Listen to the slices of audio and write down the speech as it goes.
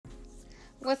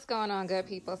What's going on, good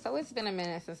people? So it's been a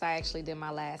minute since I actually did my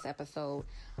last episode.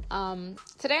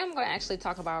 Today I'm going to actually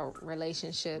talk about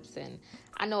relationships, and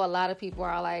I know a lot of people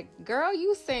are like, girl,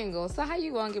 you single, so how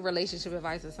you going to give relationship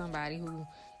advice to somebody who,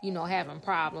 having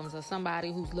problems, or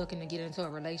somebody who's looking to get into a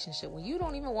relationship when you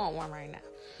don't even want one right now?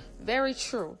 Very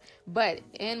true. But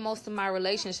in most of my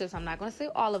relationships, I'm not going to say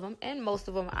all of them, and most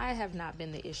of them, I have not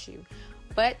been the issue.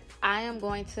 But I am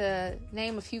going to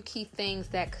name a few key things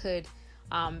that could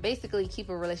basically keep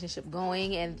a relationship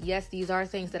going. And yes, these are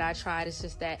things that I tried. It's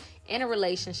just that in a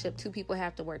relationship, two people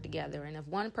have to work together. And if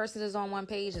one person is on one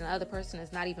page and the other person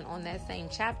is not even on that same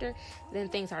chapter, then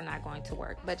things are not going to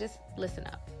work. But just listen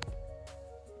up.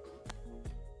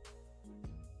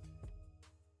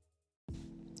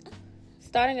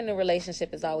 Starting a new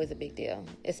relationship is always a big deal,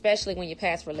 especially when your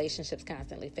past relationships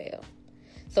constantly fail.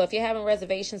 So if you're having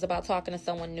reservations about talking to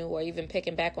someone new or even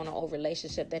picking back on an old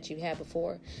relationship that you had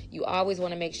before, you always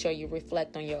want to make sure you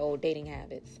reflect on your old dating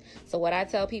habits. So what I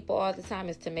tell people all the time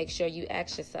is to make sure you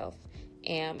ask yourself,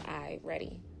 am I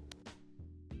ready?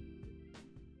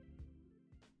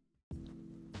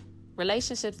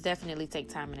 Relationships definitely take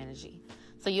time and energy.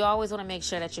 So you always want to make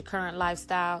sure that your current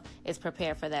lifestyle is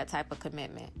prepared for that type of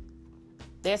commitment.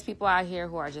 There's people out here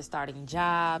who are just starting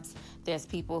jobs. There's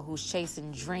people who's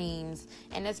chasing dreams.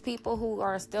 And there's people who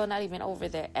are still not even over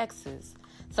their exes.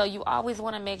 So you always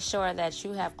want to make sure that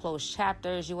you have closed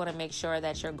chapters. You want to make sure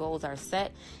that your goals are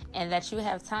set and that you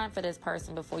have time for this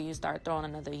person before you start throwing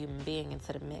another human being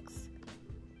into the mix.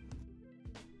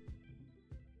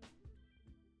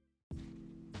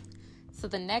 So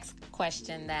the next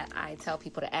question that I tell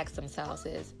people to ask themselves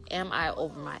is, am I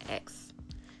over my ex?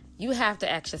 You have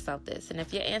to ask yourself this. And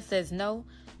if your answer is no,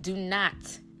 do not,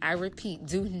 I repeat,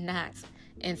 do not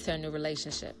enter a new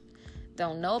relationship.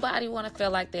 Don't nobody want to feel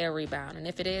like they're a rebound. And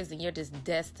if it is, then you're just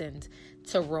destined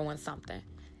to ruin something.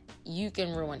 You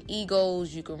can ruin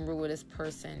egos. You can ruin this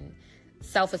person's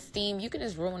self-esteem. You can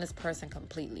just ruin this person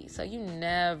completely. So you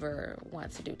never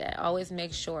want to do that. Always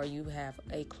make sure you have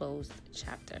a closed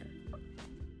chapter.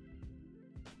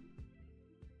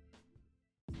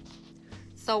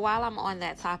 So while I'm on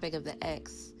that topic of the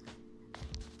ex,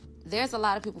 there's a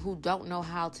lot of people who don't know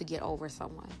how to get over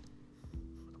someone.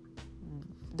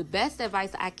 The best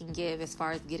advice I can give as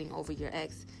far as getting over your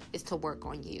ex is to work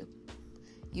on you.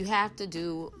 You have to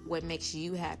do what makes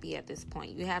you happy at this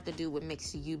point. You have to do what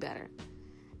makes you better.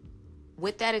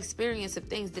 With that experience, if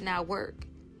things did not work,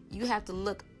 you have to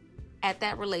look at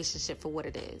that relationship for what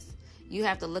it is. You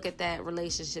have to look at that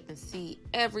relationship and see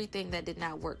everything that did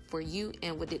not work for you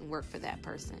and what didn't work for that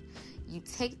person. You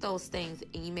take those things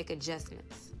and you make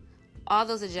adjustments. All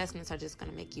those adjustments are just going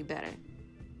to make you better.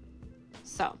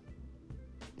 So,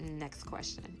 next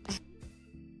question.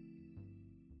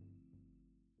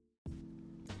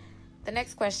 The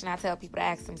next question I tell people to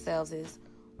ask themselves is,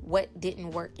 what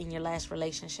didn't work in your last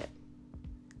relationship?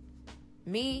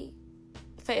 Me,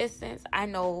 for instance, I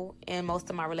know in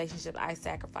most of my relationships, I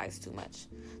sacrifice too much.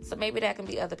 So maybe that can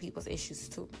be other people's issues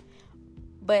too.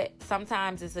 But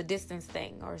sometimes it's a distance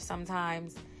thing, or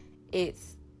sometimes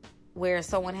it's where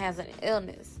someone has an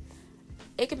illness.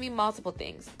 It can be multiple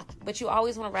things, but you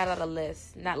always want to write out a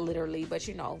list, not literally, but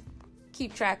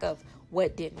keep track of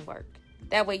what didn't work.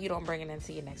 That way you don't bring it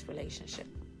into your next relationship.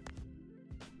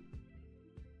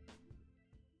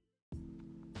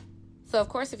 So, of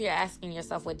course, if you're asking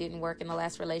yourself what didn't work in the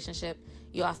last relationship,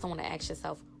 you also want to ask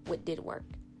yourself what did work.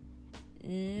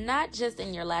 Not just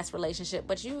in your last relationship,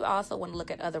 but you also want to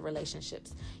look at other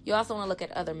relationships. You also want to look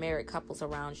at other married couples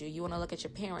around you. You want to look at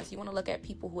your parents. You want to look at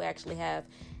people who actually have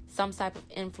some type of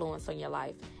influence on your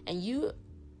life. And you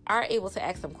are able to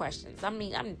ask them questions.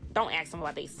 Don't ask them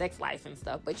about their sex life and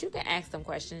stuff, but you can ask them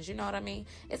questions. You know what I mean?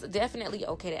 It's definitely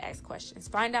okay to ask questions.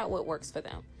 Find out what works for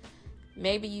them.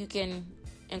 Maybe you can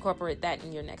incorporate that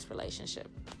in your next relationship.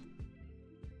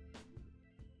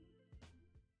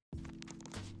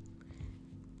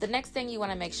 The next thing you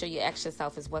want to make sure you ask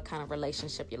yourself is what kind of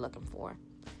relationship you're looking for.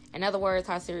 In other words,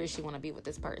 how serious you want to be with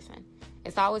this person.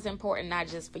 It's always important, not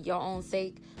just for your own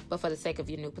sake, but for the sake of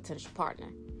your new potential partner.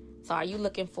 So are you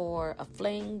looking for a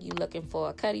fling? You looking for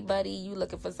a cuddy buddy? You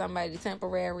looking for somebody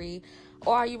temporary?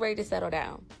 Or are you ready to settle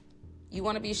down? You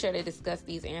want to be sure to discuss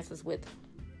these answers with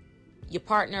your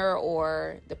partner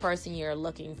or the person you're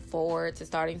looking forward to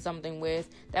starting something with.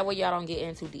 That way y'all don't get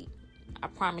in too deep. I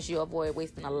promise you avoid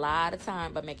wasting a lot of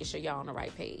time by making sure y'all on the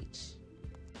right page.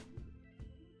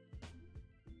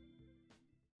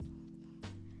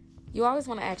 You always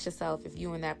want to ask yourself if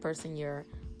you and that person you're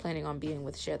planning on being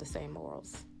with share the same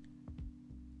morals.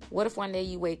 What if one day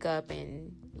you wake up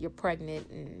and you're pregnant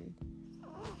and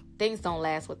things don't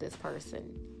last with this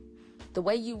person? the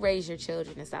way you raise your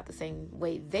children is not the same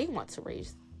way they want to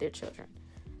raise their children,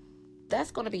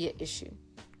 that's going to be an issue.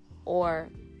 Or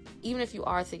even if you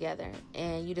are together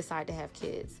and you decide to have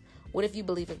kids, what if you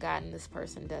believe in God and this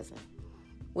person doesn't?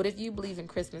 What if you believe in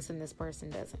Christmas and this person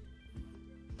doesn't?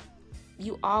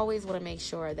 You always want to make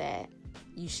sure that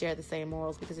you share the same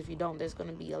morals, because if you don't, there's going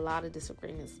to be a lot of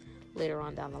disagreements later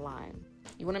on down the line.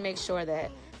 You want to make sure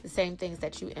that the same things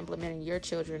that you implement in your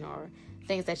children or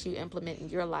things that you implement in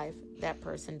your life, that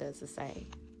person does the same.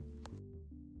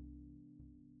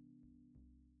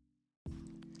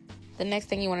 The next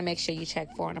thing you want to make sure you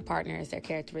check for in a partner is their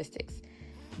characteristics.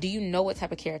 Do you know what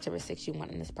type of characteristics you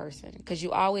want in this person? Because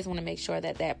you always want to make sure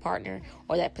that that partner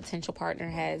or that potential partner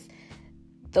has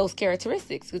those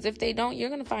characteristics. Because if they don't, you're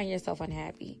going to find yourself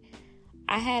unhappy.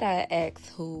 I had an ex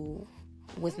who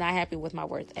was not happy with my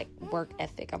work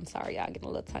ethic. I'm sorry, y'all, getting a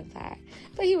little tongue-tied.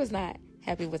 But he was not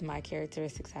happy with my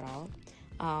characteristics at all.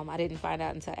 I didn't find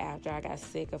out until after I got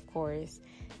sick, of course,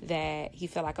 that he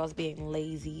felt like I was being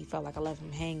lazy. He felt like I left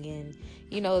him hanging.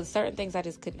 Certain things I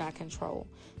just could not control.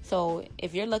 So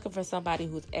if you're looking for somebody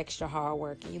who's extra hard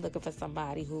working, you're looking for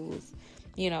somebody who's,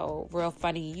 real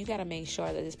funny, you got to make sure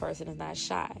that this person is not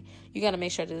shy. You got to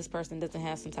make sure that this person doesn't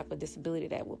have some type of disability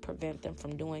that will prevent them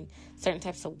from doing certain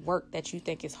types of work that you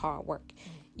think is hard work.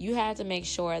 You have to make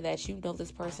sure that you know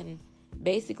this person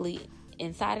basically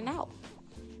inside and out.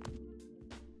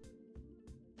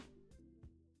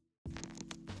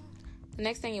 The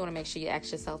next thing you want to make sure you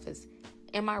ask yourself is,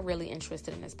 am I really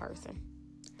interested in this person?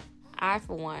 I,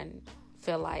 for one,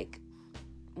 feel like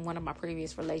one of my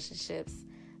previous relationships,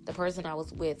 the person I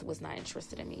was with was not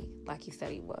interested in me like he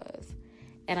said he was.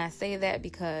 And I say that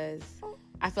because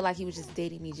I feel like he was just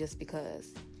dating me just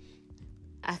because.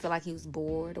 I feel like he was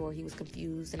bored or he was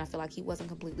confused, and I feel like he wasn't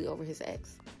completely over his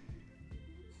ex.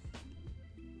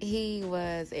 He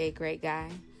was a great guy,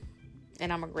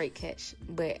 and I'm a great catch,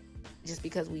 but just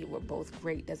because we were both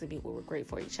great doesn't mean we were great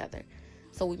for each other.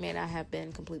 So we may not have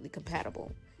been completely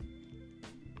compatible.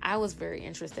 I was very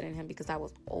interested in him because I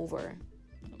was over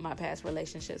my past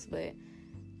relationships, but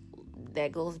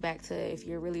that goes back to if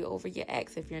you're really over your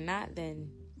ex. If you're not, then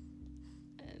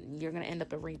you're going to end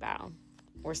up a rebound,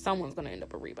 or someone's going to end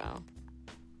up a rebound.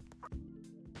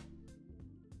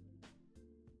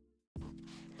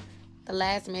 The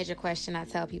last major question I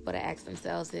tell people to ask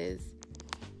themselves is,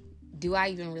 do I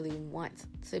even really want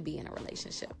to be in a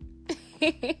relationship?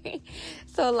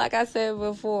 So like I said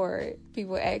before,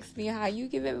 people ask me how you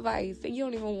give advice and you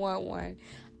don't even want one.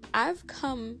 I've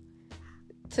come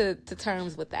to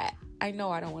terms with that. I know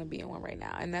I don't want to be in one right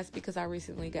now, and that's because I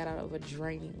recently got out of a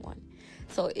draining one.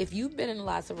 So if you've been in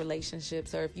lots of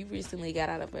relationships, or if you recently got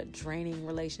out of a draining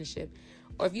relationship,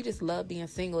 or if you just love being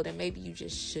single, then maybe you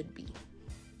just should be.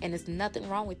 And there's nothing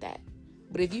wrong with that.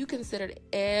 But if you considered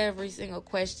every single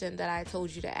question that I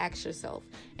told you to ask yourself,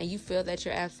 and you feel that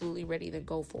you're absolutely ready, to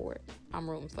go for it, I'm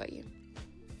rooting for you.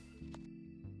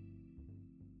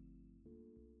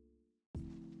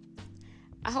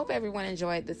 I hope everyone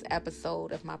enjoyed this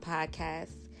episode of my podcast.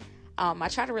 I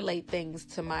try to relate things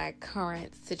to my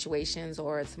current situations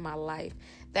or to my life.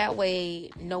 That way,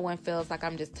 no one feels like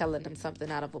I'm just telling them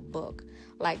something out of a book.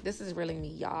 Like, this is really me,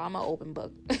 y'all. I'm an open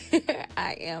book.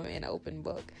 I am an open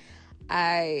book.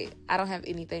 I don't have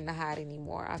anything to hide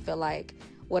anymore. I feel like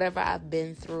whatever I've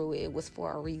been through, it was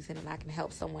for a reason, and I can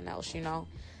help someone else,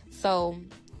 So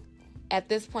at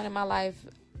this point in my life,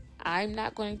 I'm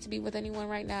not going to be with anyone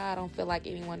right now. I don't feel like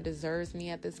anyone deserves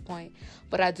me at this point,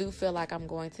 but I do feel like I'm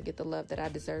going to get the love that I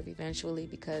deserve eventually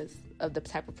because of the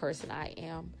type of person I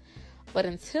am. But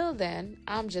until then,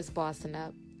 I'm just bossing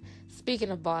up.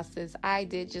 Speaking of bosses, I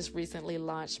did just recently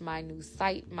launch my new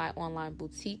site, my online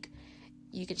boutique.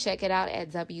 You can check it out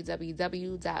at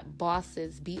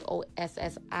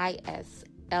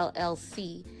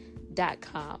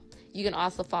www.bossisllc.com. You can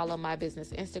also follow my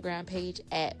business Instagram page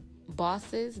at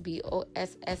bosses,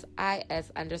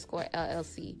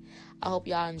 BOSSIS_LLC. I hope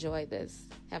y'all enjoyed this.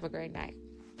 Have a great night.